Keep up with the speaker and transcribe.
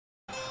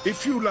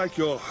If you like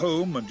your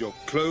home and your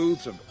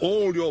clothes and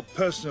all your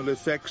personal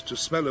effects to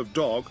smell of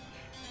dog,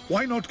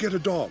 why not get a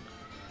dog?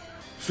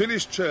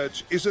 Phyllis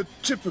Church is a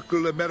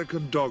typical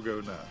American dog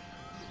owner.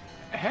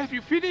 Have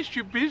you finished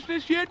your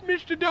business yet,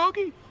 Mr.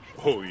 Doggy?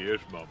 Oh, yes,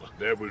 Mama.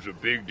 That was a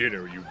big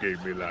dinner you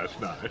gave me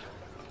last night.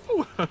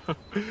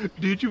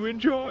 Did you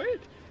enjoy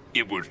it?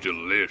 It was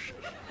delicious.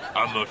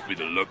 I must be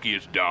the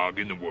luckiest dog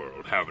in the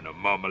world having a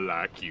mama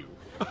like you.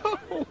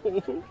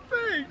 Oh,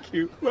 thank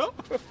you. Well,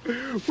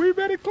 we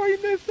better clean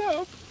this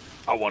up.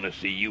 I want to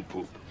see you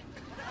poop.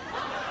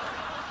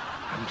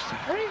 I'm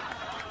sorry?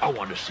 I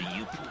want to see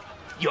you poop.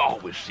 You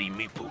always see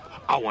me poop.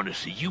 I want to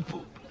see you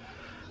poop.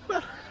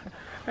 Well,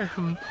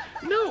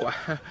 no,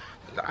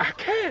 I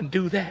can't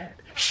do that.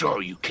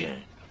 Sure you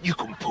can. You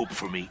can poop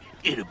for me.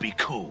 It'll be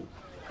cool.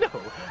 No.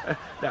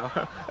 Now,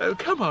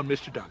 come on,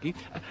 Mr. Doggy.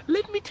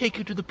 Let me take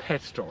you to the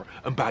pet store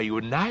and buy you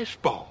a nice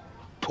ball.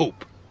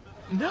 Poop.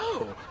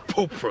 No,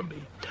 poop for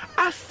me.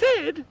 I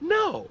said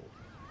no.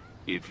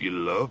 If you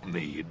love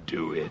me, you'd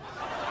do it.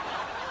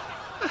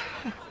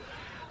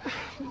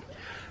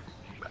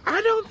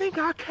 I don't think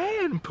I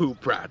can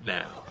poop right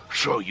now.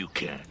 Sure you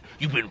can.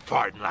 You've been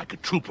farting like a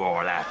trooper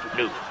all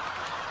afternoon.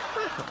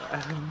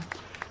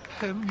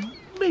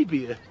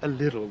 Maybe a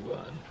little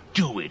one.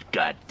 Do it,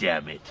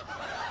 goddammit.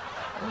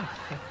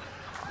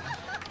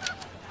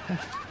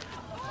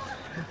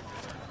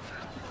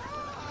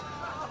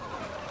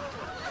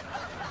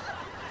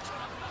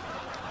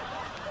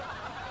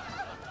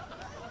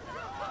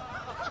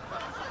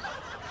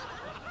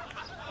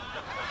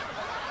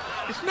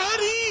 It's not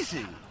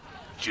easy.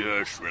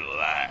 Just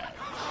relax.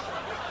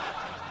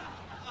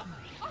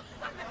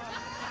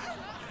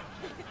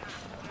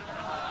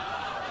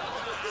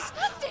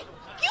 Disgusting!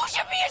 You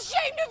should be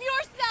ashamed of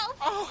yourself!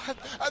 Oh,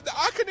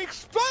 I can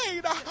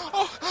explain.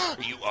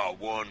 You are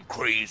one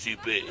crazy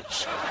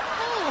bitch.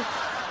 Oh,